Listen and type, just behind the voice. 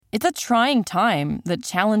It's a trying time that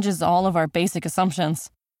challenges all of our basic assumptions.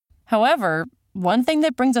 However, one thing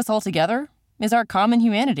that brings us all together is our common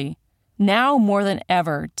humanity. Now more than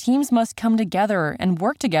ever, teams must come together and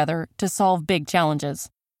work together to solve big challenges.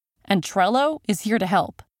 And Trello is here to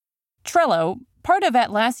help. Trello, part of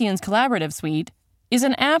Atlassian's collaborative suite, is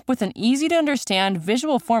an app with an easy-to-understand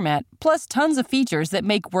visual format plus tons of features that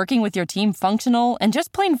make working with your team functional and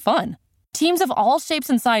just plain fun. Teams of all shapes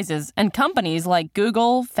and sizes and companies like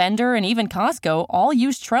Google, Fender, and even Costco all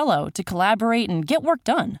use Trello to collaborate and get work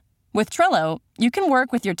done. With Trello, you can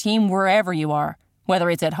work with your team wherever you are, whether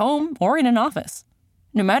it's at home or in an office.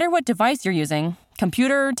 No matter what device you're using,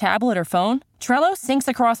 computer, tablet, or phone, Trello syncs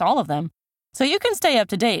across all of them, so you can stay up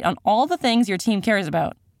to date on all the things your team cares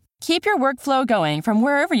about. Keep your workflow going from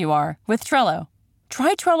wherever you are with Trello.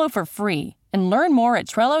 Try Trello for free and learn more at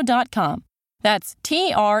Trello.com. That's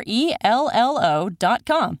Trello.com.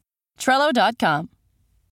 Trello.com.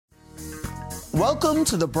 Welcome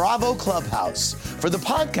to the Bravo Clubhouse for the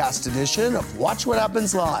podcast edition of Watch What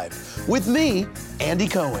Happens Live with me, Andy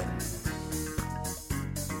Cohen.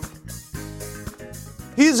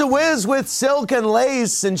 He's a whiz with silk and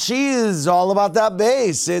lace, and she's all about that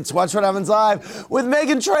bass. It's Watch What Happens Live with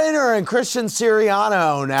Meghan Trainor and Christian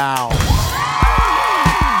Siriano now.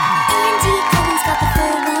 Andy Cohen's got the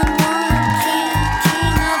 411,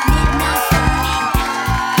 king of midnight burning,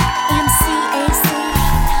 MCAC.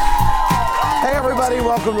 Hey everybody,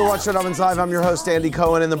 welcome to Watch What Happens Live. I'm your host, Andy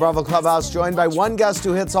Cohen in the Bravo Clubhouse, joined by one guest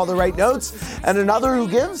who hits all the right notes and another who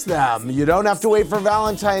gives them. You don't have to wait for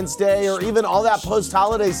Valentine's Day or even all that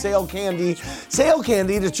post-holiday sale candy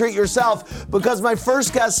to treat yourself, because my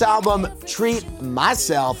first guest's album, Treat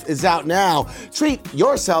Myself, is out now. Treat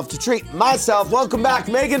yourself to treat myself. Welcome back,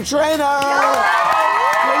 Meghan Trainor.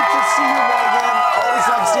 Great to see you, Meghan. Always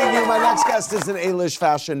love seeing you. My next guest is an A-list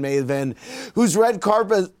fashion maven whose red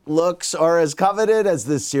carpet looks are as coveted as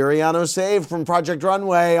the Siriano save from Project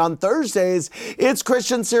Runway. On Thursdays, it's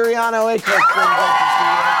Christian Siriano. Hey, Christian, great to see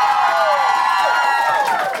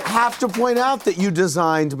you. Have to point out that you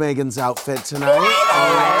designed Meghan's outfit tonight.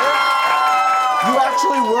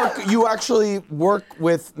 You actually work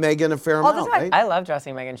with Meghan a fair amount, right? I love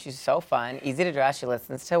dressing Meghan. She's so fun, easy to dress. She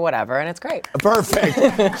listens to whatever, and it's great.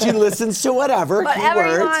 Perfect. She listens to whatever.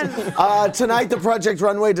 Keywords. Tonight, the Project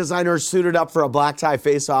Runway designers suited up for a black tie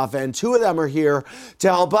face-off, and two of them are here to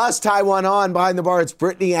help us tie one on. Behind the bar, it's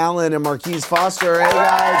Brittany Allen and Marquise Foster. Hey,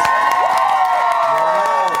 guys.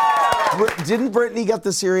 Wow. Didn't Brittany get the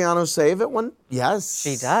Siriano save at one? Yes.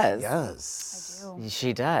 She does. Yes.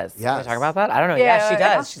 She does. Yes. Can we talk about that? I don't know. Yeah, she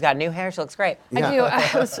does. She's got new hair. She looks great. Yeah.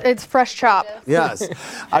 I do. It's fresh chop. Yes.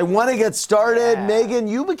 I want to get started. Yeah. Meghan,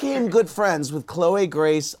 you became good friends with Chloe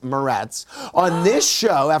Grace Moretz on this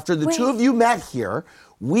show. After the two of you met here,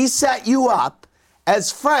 we set you up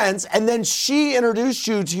as friends, and then she introduced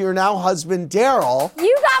you to your now husband, Daryl.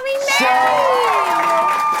 You got me married!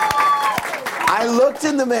 I looked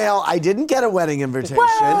in the mail. I didn't get a wedding invitation.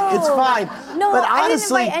 Whoa. It's fine. No, but I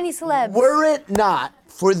honestly, didn't invite any celebs. Were it not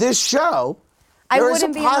for this show, there is a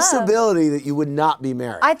possibility that you would not be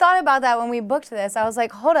married. I thought about that when we booked this. I was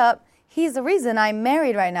like, hold up. He's the reason I'm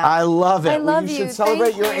married right now. I love it. I love you. you. Should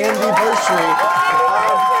celebrate your anniversary.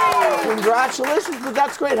 Congratulations, but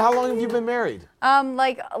that's great. How long have you been married?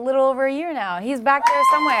 Like a little over a year now. He's back there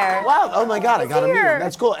somewhere. Wow. Oh my God, I got to meet him. Here.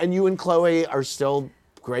 That's cool. And you and Chloe are still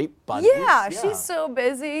great buddies? Yeah, she's so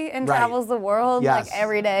busy and travels the world like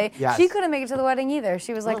every day. Yes. She couldn't make it to the wedding either.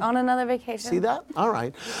 She was like on another vacation. See that? All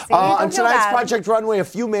right. See, on tonight's Project Runway, a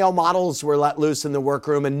few male models were let loose in the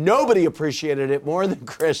workroom, and nobody appreciated it more than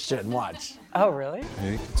Christian. Watch. Oh, really?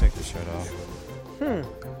 Yeah, you can take the shirt off.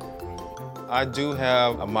 I do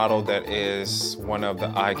have a model that is one of the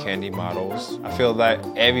eye candy models. I feel that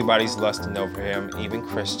everybody's lusting over him, even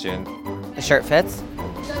Christian. The shirt fits?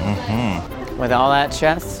 Mm-hmm. With all that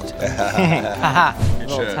chest? A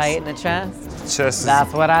little tight in the chest?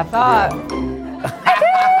 That's what I thought.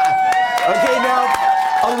 Okay, now,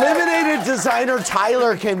 eliminated designer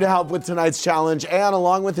Tyler came to help with tonight's challenge, and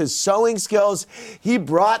along with his sewing skills, he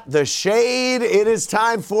brought the shade. It is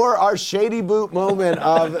time for our shady boot moment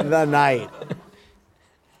of the night.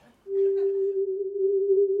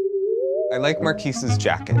 I like Marquise's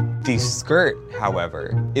jacket. The skirt,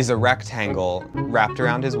 however, is a rectangle wrapped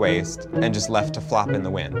around his waist and just left to flop in the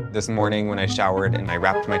wind. This morning when I showered and I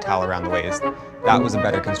wrapped my towel around the waist, that was a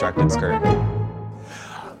better constructed skirt.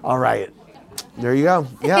 All right. There you go.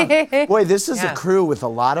 Yeah. Boy, this is a crew with a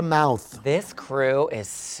lot of mouth. This crew is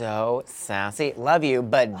so sassy. Love you,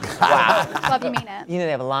 but wow. Love you, mean it. You know,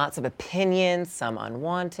 they have lots of opinions, some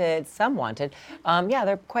unwanted, some wanted. Yeah,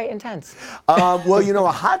 they're quite intense. Well, you know,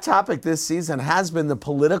 a hot topic this season has been the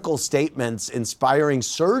political statements inspiring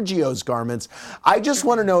Sergio's garments. I just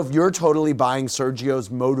want to know if you're totally buying Sergio's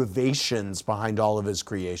motivations behind all of his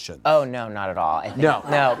creation. Oh, no, not at all.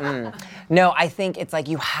 No, I think it's like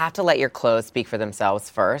you have to let your clothes speak for themselves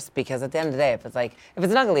first, because at the end of the day, if it's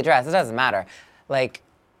an ugly dress, it doesn't matter. Like,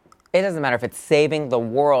 it doesn't matter if it's saving the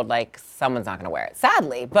world, like, someone's not gonna wear it.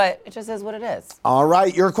 Sadly, but it just is what it is. All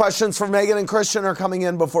right, your questions for Meghan and Christian are coming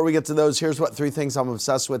in. Before we get to those, here's what 3 things I'm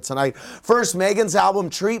obsessed with tonight. First, Meghan's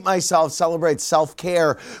album, Treat Myself, celebrates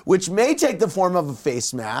self-care, which may take the form of a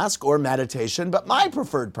face mask or meditation, but my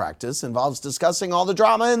preferred practice involves discussing all the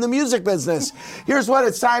drama in the music business. Here's what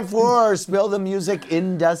it's time for, Spill the Music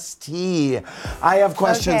Industry. I have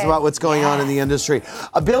questions about what's going on in the industry.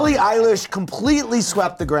 Billie Eilish completely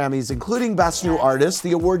swept the Grammys, including Best New Artist,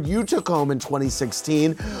 the award you took home in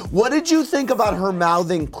 2016. What did you think about her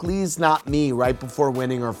mouthing "Please Not Me" right before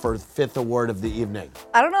winning her 5th award of the evening?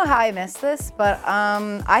 I don't know how I missed this, but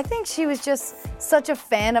I think she was just such a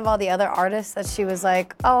fan of all the other artists that she was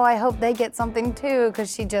like, oh, I hope they get something too,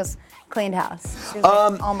 because she just cleaned house. She was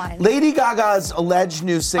like, all mine. Lady Gaga's alleged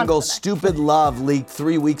new single, Stupid Love, leaked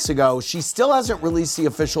 3 weeks ago. She still hasn't released the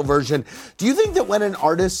official version. Do you think that when an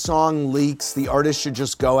artist's song leaks, the artist should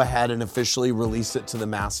just go ahead and officially release it to the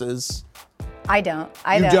masses? I don't.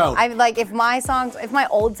 You don't? I'm like, if my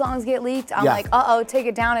old songs get leaked, I'm like, uh-oh, take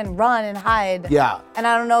it down and run and hide. Yeah. And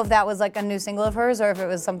I don't know if that was like a new single of hers or if it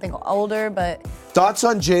was something older, but. Thoughts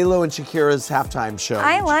on J-Lo and Shakira's halftime show?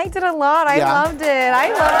 I liked it a lot. I loved it. I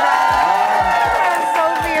love that. So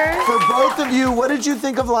fierce. For both of you, what did you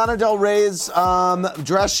think of Lana Del Rey's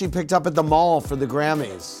dress she picked up at the mall for the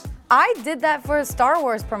Grammys? I did that for a Star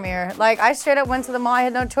Wars premiere. Like, I straight up went to the mall. I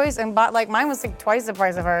had no choice and bought, like, mine was like twice the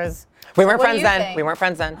price of hers. We weren't friends then. We weren't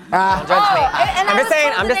friends then. Don't judge me.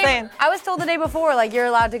 I'm just saying. I was told the day before, like, you're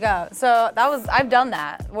allowed to go. So I've done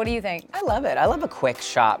that. What do you think? I love it. I love a quick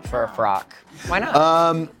shop for a frock. Why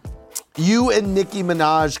not? You and Nicki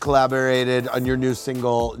Minaj collaborated on your new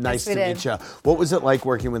single, Nice to Meet Ya. What was it like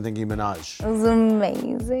working with Nicki Minaj? It was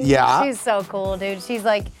amazing. Yeah? She's so cool, dude. She's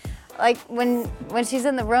like when she's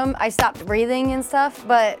in the room, I stopped breathing and stuff,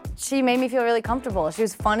 but she made me feel really comfortable. She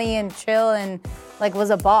was funny and chill and like was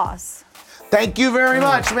a boss. Thank you very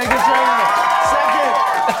much, Meghan Trainor.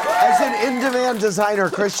 Second, as an in-demand designer,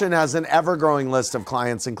 Christian has an ever-growing list of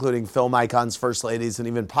clients, including film icons, first ladies, and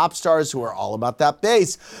even pop stars who are all about that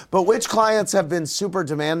bass. But which clients have been super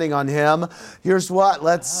demanding on him? Here's what.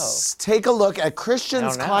 Let's take a look at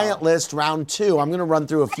Christian's client list, round 2. I'm going to run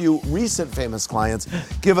through a few recent famous clients.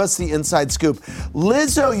 Give us the inside scoop.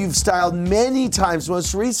 Lizzo, you've styled many times,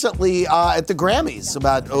 most recently at the Grammys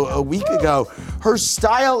about a week ago. Her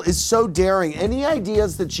style is so daring. Any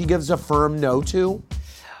ideas that she gives a firm no to?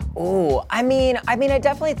 Oh, I mean, I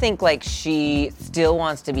definitely think like she still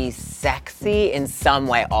wants to be sexy in some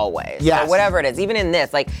way always. Yes. So whatever it is, even in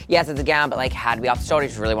this, like, yes, it's a gown, but like had to be off the shoulder.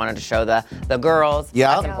 She really wanted to show the girls.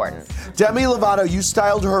 Yeah. That's important. Demi Lovato, you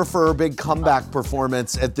styled her for her big comeback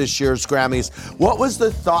performance at this year's Grammys. What was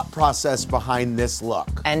the thought process behind this look?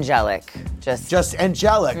 Angelic. Just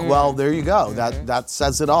angelic. Well, there you go. That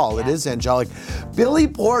says it all. Yeah. It is angelic. Billy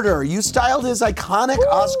Porter, you styled his iconic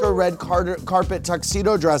Oscar red carpet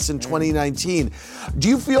tuxedo dress in 2019. Do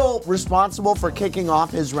you feel responsible for kicking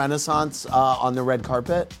off his renaissance on the red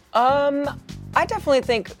carpet? I definitely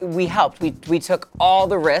think we helped. We took all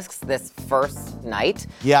the risks this first night.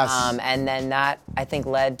 Yes. And then that, I think,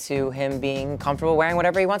 led to him being comfortable wearing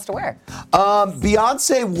whatever he wants to wear.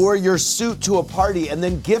 Beyonce wore your suit to a party and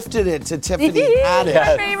then gifted it to Tiffany Haddish.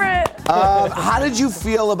 My favorite. How did you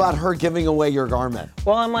feel about her giving away your garment?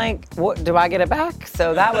 Well, I'm like, what, do I get it back?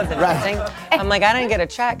 So that was interesting. I'm like, I didn't get a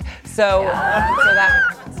check. So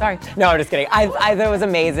that, sorry. No, I'm just kidding. I thought it was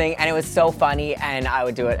amazing and it was so funny and I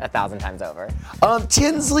would do it 1,000 times over.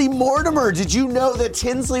 Tinsley Mortimer, did you know that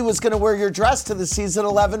Tinsley was going to wear your dress to the season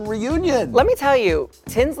 11 reunion? Let me tell you,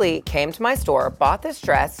 Tinsley came to my store, bought this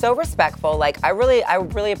dress, so respectful. Like, I really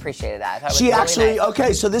appreciated that. I thought it was She really actually, nice.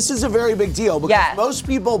 Okay, so this is a very big deal because most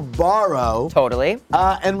people borrow. Totally.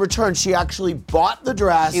 And return. She actually bought the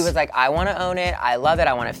dress. She was like, I want to own it. I love it.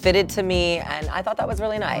 I want it fitted to me. And I thought that was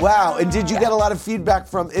really nice. Wow, and did you get a lot of feedback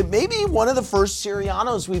from, it may be one of the first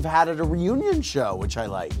Sirianos we've had at a reunion show, which I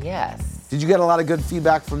like. Yes. Did you get a lot of good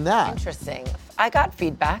feedback from that? Interesting. I got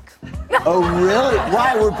feedback. Oh, really?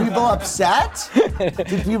 Why? Were people upset?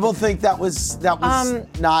 Did people think that was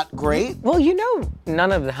not great? Well,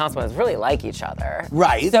 none of the housewives really like each other.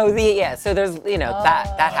 Right. So so there's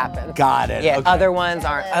that happens. Got it. Yeah. Okay. Other ones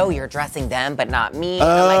aren't. Oh, you're dressing them, but not me. And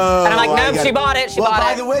I'm like, nope. She bought it. She bought it.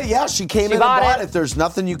 By the way, yeah, she came in and bought it. There's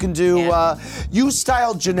nothing you can do. Yeah. You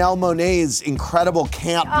styled Janelle Monáe's incredible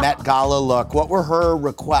camp Met Gala look. What were her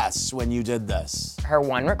requests when you did this? Her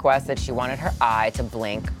one request that she wanted her eye to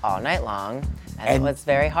blink all night long, and it was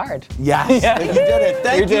very hard. Yes, you did it.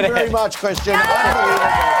 Thank you very much, Christian. Unbelievable.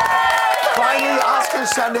 Finally, Oscar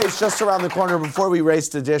Sunday is just around the corner. Before we race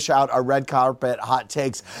to dish out our red carpet hot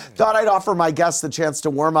takes, thought I'd offer my guests the chance to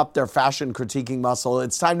warm up their fashion critiquing muscle.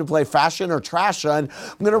 It's time to play Fashion or Trash. I'm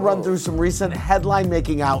going to run through some recent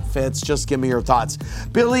headline-making outfits. Just give me your thoughts.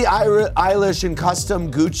 Billie Eilish in custom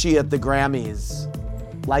Gucci at the Grammys.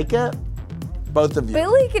 Like it? Both of you.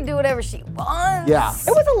 Billie can do whatever she wants. Yeah.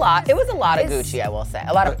 It was a lot. It was a lot of Gucci, I will say.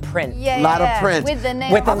 A lot of print. A lot of print. With the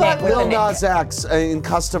name. With the How about name. Lil Nas X in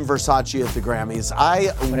custom Versace at the Grammys?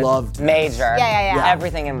 I loved it. Major. Yeah.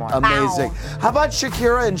 Everything and more. Amazing. How about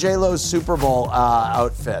Shakira and J-Lo's Super Bowl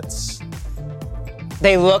outfits?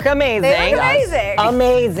 They look amazing. They look amazing.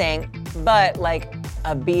 Amazing. But like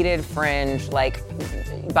a beaded fringe, like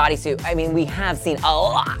bodysuit. I mean, we have seen a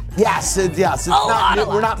lot. Yes. It's not.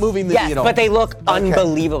 We're not moving the needle. But they look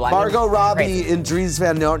unbelievable. Margot Robbie crazy. in Dries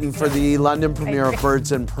Van Noten for the London premiere of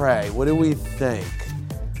Birds and Prey. What do we think?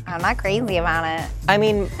 I'm not crazy about it. I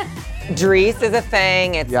mean, Dries is a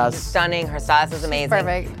thing. It's Yes. stunning. Her stylist is amazing.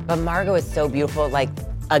 perfect. But Margot is so beautiful. Like,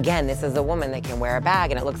 again, this is a woman that can wear a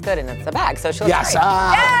bag and it looks good and it's a bag. So she looks Yes. great.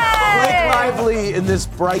 Blake Lively in this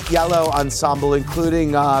bright yellow ensemble,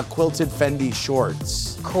 including quilted Fendi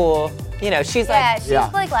shorts. Cool. She's Yeah, like,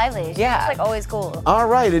 she's Blake Lively. Yeah. She's like always cool. All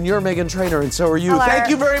right, and you're Meghan Trainor, and so are you. Hello. Thank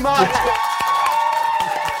you very much.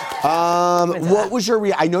 What was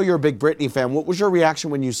your I know you're a big Britney fan. What was your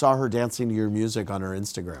reaction when you saw her dancing to your music on her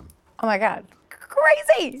Instagram? Oh my God.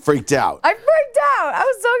 Crazy. Freaked out. I freaked out. I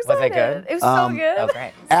was so Was it excited. good? It was so good. oh,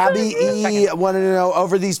 great. Abby E. wanted to know,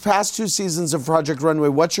 over these past 2 seasons of Project Runway,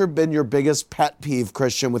 what's been your biggest pet peeve,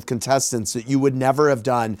 Christian, with contestants that you would never have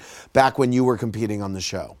done back when you were competing on the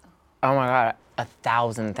show? Oh my God,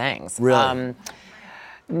 1,000 things. Really?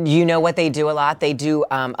 You know what they do a lot? They do,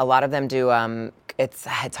 a lot of them do, it's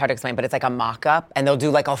hard to explain, but it's like a mock-up, and they'll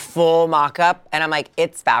do like a full mock-up, and I'm like,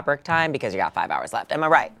 it's fabric time because you got 5 hours left. Am I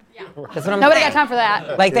right? Yeah. That's what I'm Nobody saying. got time for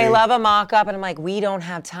that. Like, they love a mock-up, and I'm like, we don't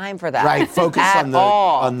have time for that. Right, focus at on the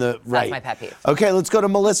all. right. That's my pet peeve. Okay, let's go to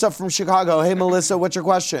Melissa from Chicago. Hey, Melissa, what's your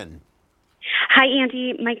question? Hi,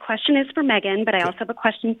 Andy. My question is for Meghan, but I also have a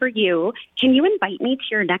question for you. Can you invite me to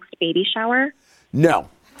your next baby shower? No.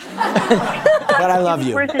 But I love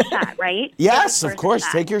you. Worth a shot, right? Yes, Worth of a course.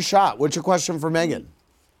 shot. Take your shot. What's your question for Meghan?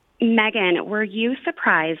 Meghan, were you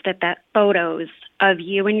surprised that photos of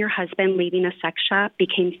you and your husband leaving a sex shop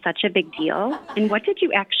became such a big deal? And what did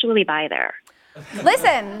you actually buy there?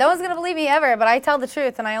 Listen, no one's going to believe me ever, but I tell the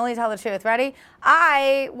truth, and I only tell the truth. Ready?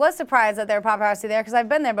 I was surprised that there were paparazzi there because I've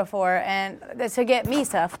been there before and to get me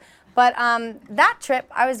stuff. But that trip,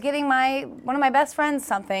 I was getting one of my best friends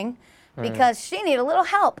something because she needed a little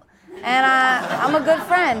help. And I'm a good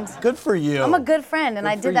friend. Good for you. I'm a good friend, and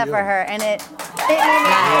I for did that you. for her, and it made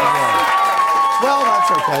me Well,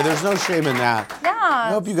 that's okay. There's no shame in that. Yeah. I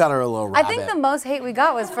hope you got her a little rabbit. I think the most hate we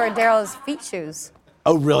got was for Daryl's feet shoes.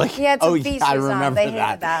 Oh, really? He had some oh, feet yeah, I shoes on. remember They hated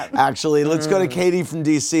that. that. Actually, let's go to Katie from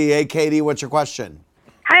D.C. Hey, Katie, what's your question?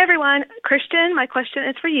 Hi, everyone. Christian, my question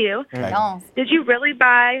is for you. No. Did you really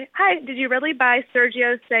buy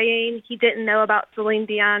Sergio saying he didn't know about Celine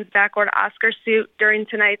Dion's backward Oscar suit during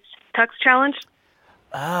tonight's Tux Challenge?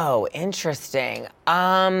 Oh, interesting.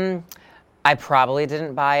 I probably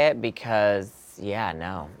didn't buy it because,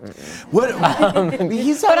 no. What?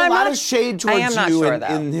 He's had a lot of shade I am towards not you sure,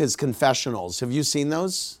 in his confessionals. Have you seen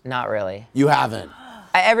those? Not really. You haven't?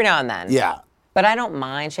 Every now and then. Yeah. But I don't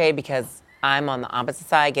mind shade because I'm on the opposite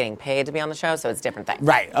side getting paid to be on the show, so it's a different thing.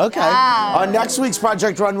 Right, okay. On next week's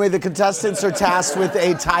Project Runway, the contestants are tasked with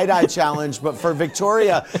a tie-dye challenge, but for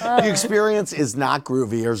Victoria, the experience is not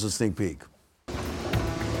groovy. Here's a sneak peek.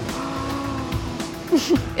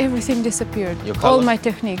 Everything disappeared. All my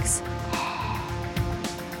techniques.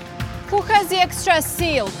 Who has the extra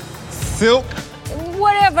silk? Silk.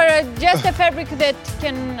 Whatever, just a fabric that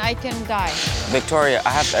I can dye. Victoria, I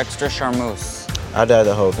have extra charmeuse. I dyed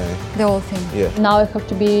the whole thing. The whole thing. Yeah. Now I have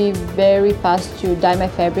to be very fast to dye my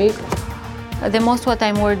fabric. The most what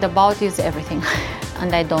I'm worried about is everything,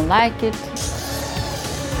 and I don't like it.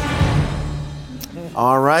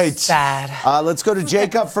 All right. Sad. Let's go to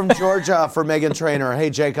Jacob from Georgia for Meghan Trainor. Hey,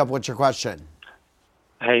 Jacob, what's your question?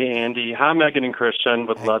 Hey, Andy. Hi, Megan and Christian.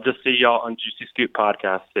 Would love to see y'all on Juicy Scoop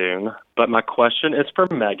podcast soon. But my question is for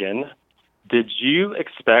Megan. Did you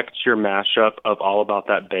expect your mashup of All About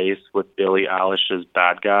That Bass with Billie Eilish's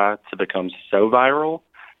Bad Guy to become so viral?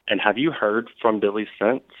 And have you heard from Billie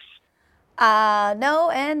since? No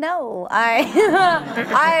and no.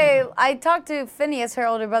 I talked to Phineas, her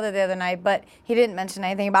older brother, the other night, but he didn't mention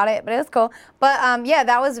anything about it, but it was cool. But yeah,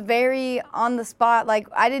 that was very on the spot. Like,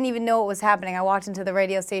 I didn't even know what was happening. I walked into the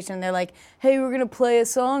radio station and they're like, hey, we're gonna play a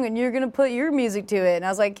song and you're gonna put your music to it. And I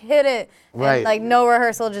was like, hit it. Right. And like no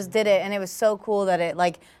rehearsal, just did it. And it was so cool that it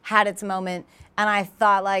like had its moment. And I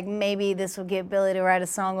thought, like, maybe this will get Billie to write a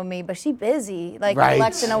song with me, but she's busy, like,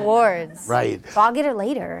 collecting awards. Right. So I'll get her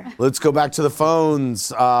later. Let's go back to the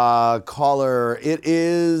phones. Caller, it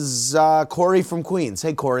is Corey from Queens.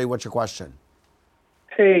 Hey, Corey, what's your question?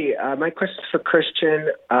 Hey, my question's for Christian.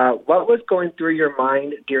 What was going through your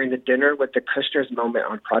mind during the dinner with the Kushner's moment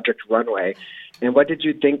on Project Runway? And what did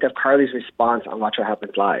you think of Carly's response on Watch What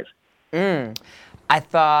Happens Live? I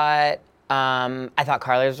thought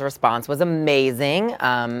Carly's response was amazing,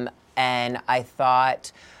 and I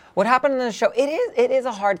thought what happened on the show, it is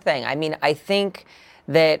a hard thing. I mean, I think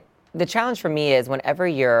that the challenge for me is whenever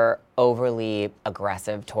you're overly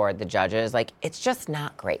aggressive toward the judges, like, it's just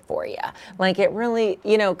not great for you. Like, it really,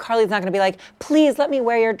 Carly's not gonna be like, please let me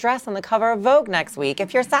wear your dress on the cover of Vogue next week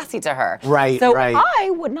if you're sassy to her. Right, so right. I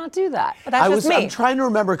would not do that, but that's just me. I'm trying to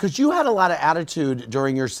remember, because you had a lot of attitude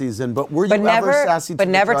during your season, but were you ever sassy to But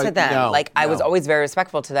never to them. No, I was always very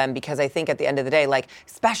respectful to them, because I think at the end of the day, like,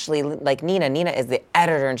 especially like Nina is the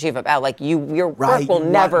editor-in-chief of Elle. Like, your work will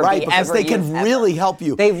never be because ever they can used really help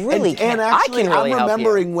you. They really can. And actually, I can really I'm help you.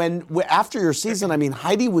 remembering when after your season, I mean,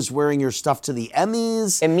 Heidi was wearing your stuff to the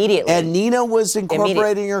Emmys immediately, and Nina was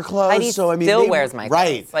incorporating your clothes. Heidi so I mean, still wears my clothes.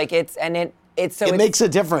 Right. Like, it makes a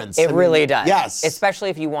difference. It really does. Yes. Especially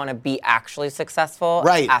if you want to be actually successful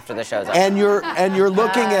after the show's over. And you're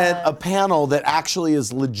looking at a panel that actually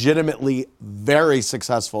is legitimately very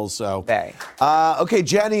successful. So very. Okay,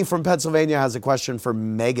 Jenny from Pennsylvania has a question for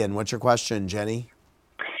Megan. What's your question, Jenny?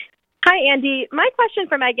 Hi, Andy. My question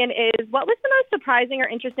for Megan is, what was the most surprising or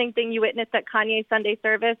interesting thing you witnessed at Kanye's Sunday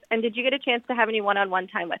service, and did you get a chance to have any one-on-one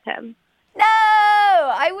time with him? No,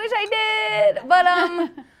 I wish I did. But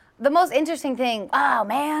the most interesting thing, oh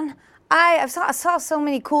man, I saw so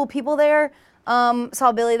many cool people there.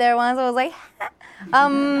 Saw Billie there once. I was like,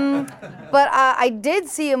 but I did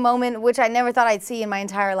see a moment which I never thought I'd see in my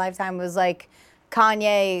entire lifetime. It was like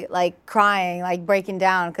Kanye, like, crying, like, breaking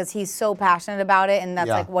down, because he's so passionate about it, and that's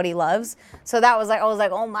like what he loves. So that was like, I was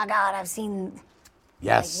like, oh my God, I've seen.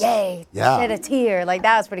 Yes. Like, yay. Yeah. Shed a tear. Like,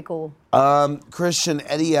 that was pretty cool. Christian,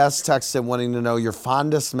 Eddie S. texted wanting to know your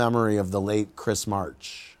fondest memory of the late Chris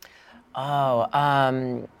March. Oh,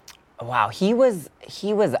 wow. He was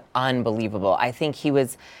unbelievable. I think he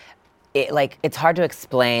was. It's hard to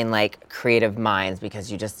explain, like, creative minds,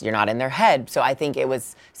 because you're not in their head. So I think it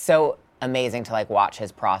was so amazing to, like, watch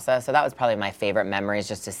his process. So that was probably my favorite memories,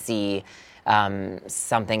 just to see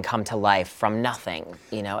something come to life from nothing.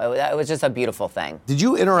 It was just a beautiful thing. Did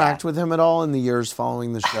you interact with him at all in the years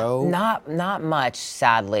following the show? Not much,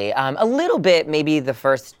 sadly. A little bit, maybe the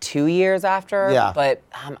first 2 years after. Yeah. But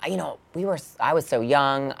I was so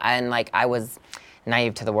young, and like, I was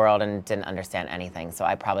naive to the world and didn't understand anything. So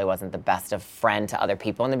I probably wasn't the best of friend to other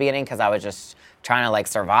people in the beginning, because I was just trying to, like,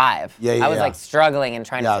 survive. I was like struggling and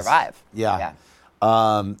trying to survive. Yeah.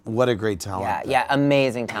 What a great talent. Yeah,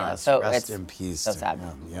 amazing talent. Yes, so rest it's in peace. So sad.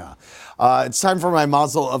 Yeah. It's time for my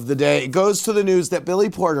muzzle of the day. It goes to the news that Billy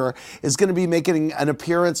Porter is going to be making an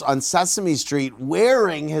appearance on Sesame Street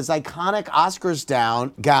wearing his iconic Oscars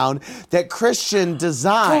gown that Christian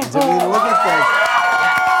designed. I mean, look at this.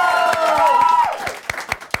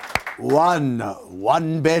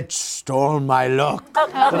 One bitch stole my look.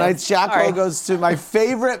 Tonight's Shackle goes to my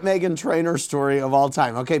favorite Meghan Trainor story of all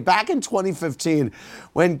time. Okay, back in 2015,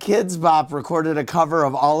 when Kids Bop recorded a cover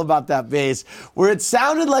of All About That Bass, where it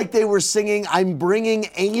sounded like they were singing I'm Bringing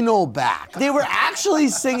Anal Back. They were actually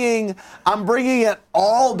singing I'm Bringing It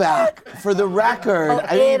All Back for the record.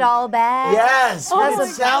 All back? Yes, it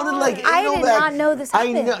sounded like anal back. I did not know this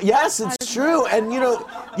happened. I know, yes, it's true. And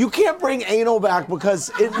you can't bring anal back because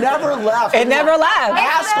it never left. It never left.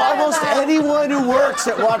 Ask almost anyone who works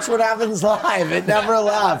at Watch What Happens Live. It never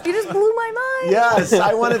left. You just blew my mind. Yes,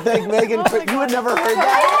 I want to thank Megan. You had never heard that?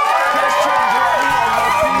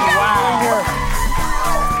 Wow.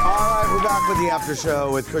 All right, we're back with the after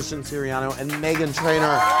show with Christian Siriano and Meghan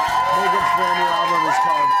Trainor. Meghan's brand new album is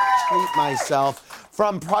called Treat Myself.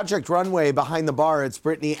 From Project Runway, Behind the Bar, it's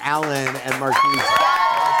Brittany Allen and Marquise.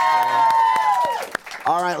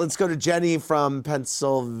 All right, let's go to Jenny from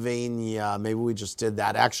Pennsylvania. Maybe we just did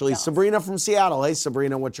that. Actually, Sabrina from Seattle. Hey,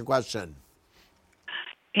 Sabrina, what's your question?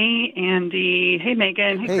 Hey, Andy. Hey,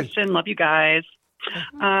 Megan. Hey, Christian. Love you guys.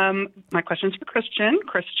 My question's for Christian.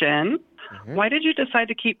 Christian, why did you decide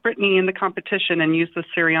to keep Brittany in the competition and use the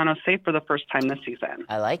Siriano safe for the first time this season?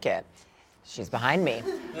 I like it. She's behind me.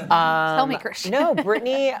 Tell me, Christian. No,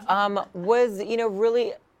 Brittany was,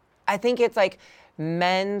 really, I think it's like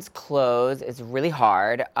men's clothes is really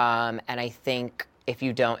hard. And I think if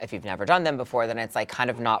you've never done them before, then it's like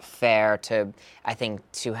kind of not fair to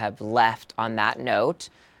have left on that note,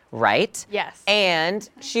 right? Yes. And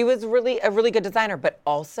she was really a really good designer, but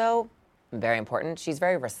also, very important, she's a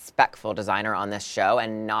very respectful designer on this show,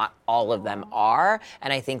 and not all of them are.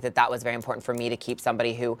 And I think that was very important for me to keep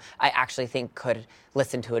somebody who I actually think could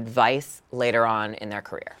listen to advice later on in their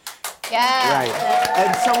career. Yeah. Right.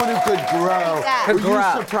 And someone who could grow. Yeah. Were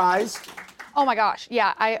you surprised? Oh my gosh,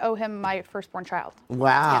 yeah, I owe him my firstborn child.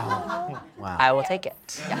 Wow. Wow. I will take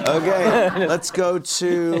it. Okay, let's go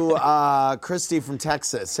to Christy from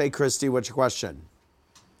Texas. Hey, Christy, what's your question?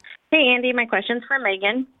 Hey, Andy, my question's for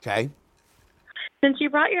Megan. Okay. Since you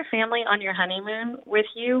brought your family on your honeymoon with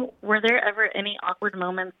you, were there ever any awkward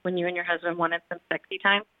moments when you and your husband wanted some sexy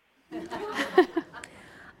time?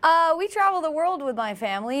 We travel the world with my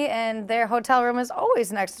family, and their hotel room is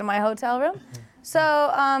always next to my hotel room.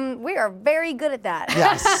 So we are very good at that.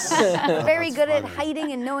 Yes. Very good at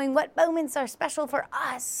hiding and knowing what moments are special for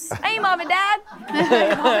us. Hey, Mom and Dad.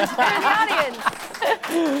 Hey, Mom and Dad in the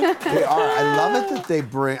audience. They are. I love it that they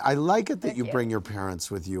bring. I like it that you bring your parents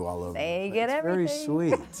with you all over. They get everything.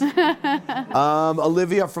 Very sweet.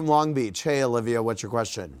 Olivia from Long Beach. Hey, Olivia, what's your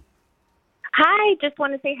question? Hi, just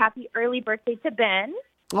want to say happy early birthday to Ben.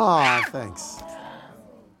 Oh, thanks.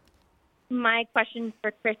 My question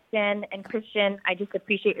for Christian, and Christian, I just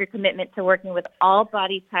appreciate your commitment to working with all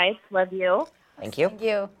body types. Love you. Thank you. Thank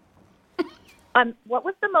you. What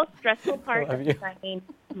was the most stressful part of designing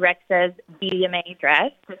Rexa's BMA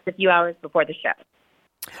dress just a few hours before the show?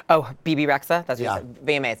 Oh, BB Rexa? That's what you said.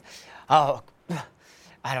 VMAs. Oh,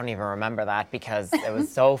 I don't even remember that because it was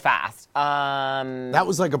so fast. That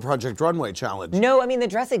was like a Project Runway challenge. No, I mean, the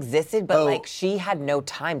dress existed, but like she had no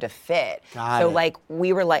time to fit. Got so it. like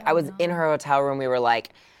we were like, I was in her hotel room, we were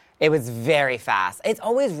like, it was very fast. It's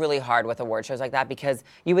always really hard with award shows like that because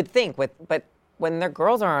you would think but when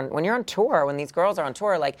when you're on tour, when these girls are on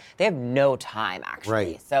tour, like they have no time actually.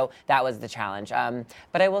 Right. So that was the challenge.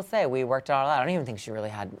 But I will say we worked it all out. I don't even think she really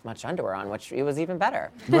had much underwear on, which it was even better.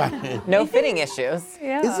 Right. No fitting issues.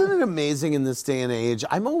 Yeah. Isn't it amazing in this day and age?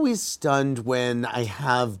 I'm always stunned when I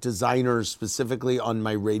have designers specifically on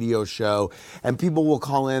my radio show, and people will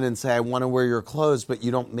call in and say, I want to wear your clothes, but you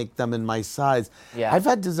don't make them in my size. Yeah. I've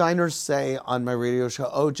had designers say on my radio show,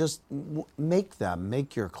 oh, just make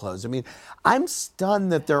your clothes. I mean, I'm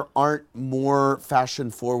stunned that there aren't more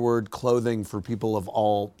fashion-forward clothing for people of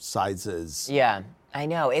all sizes. Yeah, I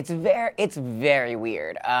know. It's very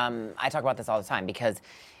weird. I talk about this all the time because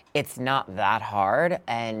it's not that hard,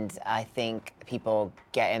 and I think people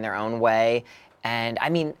get in their own way. And I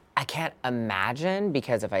mean, I can't imagine,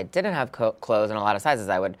 because if I didn't have clothes in a lot of sizes,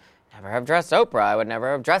 I would never have dressed Oprah. I would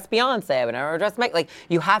never have dressed Beyonce. I would never have dressed Meg. Like,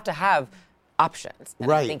 you have to have options. And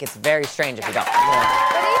right. I think it's very strange if you don't.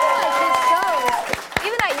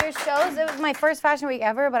 Even at your shows, it was my first fashion week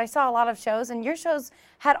ever, but I saw a lot of shows, and your shows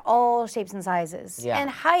had all shapes and sizes and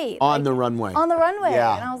height. On the runway. On the runway.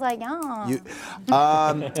 Yeah. And I was like,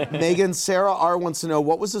 yeah. Megan, Sarah R. wants to know,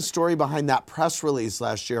 what was the story behind that press release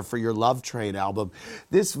last year for your Love Train album?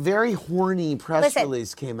 This very horny press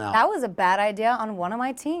release came out. That was a bad idea on one of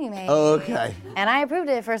my teammates. Oh, okay. And I approved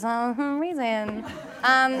it for some reason.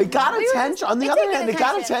 It got attention. On the other hand, it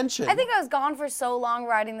got attention. I think I was gone for so long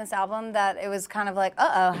writing this album that it was kind of like,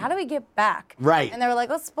 uh-oh, how do we get back? Right. And they were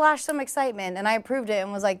like, let's splash some excitement. And I approved it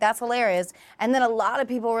and was like, that's hilarious. And then a lot of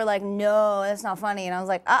people were like, no, that's not funny. And I was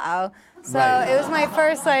like, uh-oh. So it was my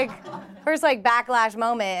first backlash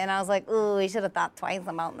moment. And I was like, ooh, we should have thought twice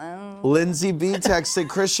about that. Lindsay B. texted,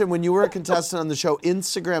 Christian, when you were a contestant on the show,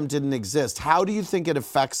 Instagram didn't exist. How do you think it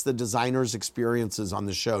affects the designers' experiences on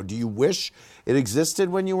the show? Do you wish it existed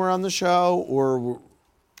when you were on the show, or...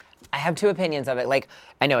 I have two opinions of it. Like,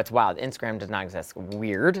 I know it's wild. Instagram does not exist.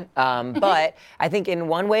 Weird. But I think in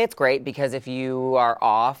one way it's great because if you are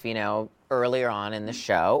off, earlier on in the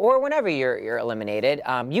show, or whenever you're eliminated,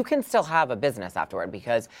 you can still have a business afterward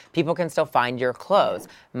because people can still find your clothes.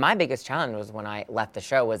 My biggest challenge was when I left the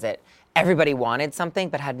show was that everybody wanted something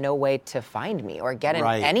but had no way to find me or get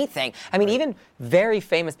anything. I mean, even very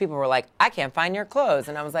famous people were like, I can't find your clothes.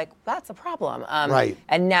 And I was like, that's a problem.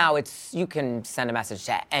 And now you can send a message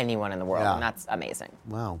to anyone in the world, and that's amazing.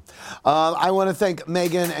 Wow. I want to thank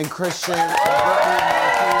Meghan and Christian and Brittany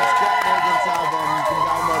and Marquise. Get Meghan's album. You can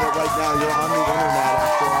download it right now. You're on the internet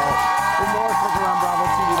after all. For more, click around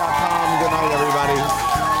BravoTV.com. Good night, everybody.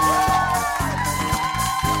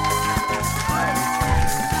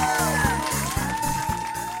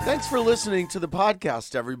 Thanks for listening to the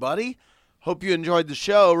podcast, everybody. Hope you enjoyed the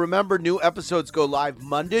show. Remember, new episodes go live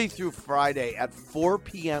Monday through Friday at 4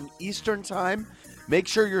 p.m. Eastern Time. Make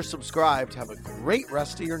sure you're subscribed. Have a great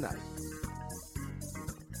rest of your night.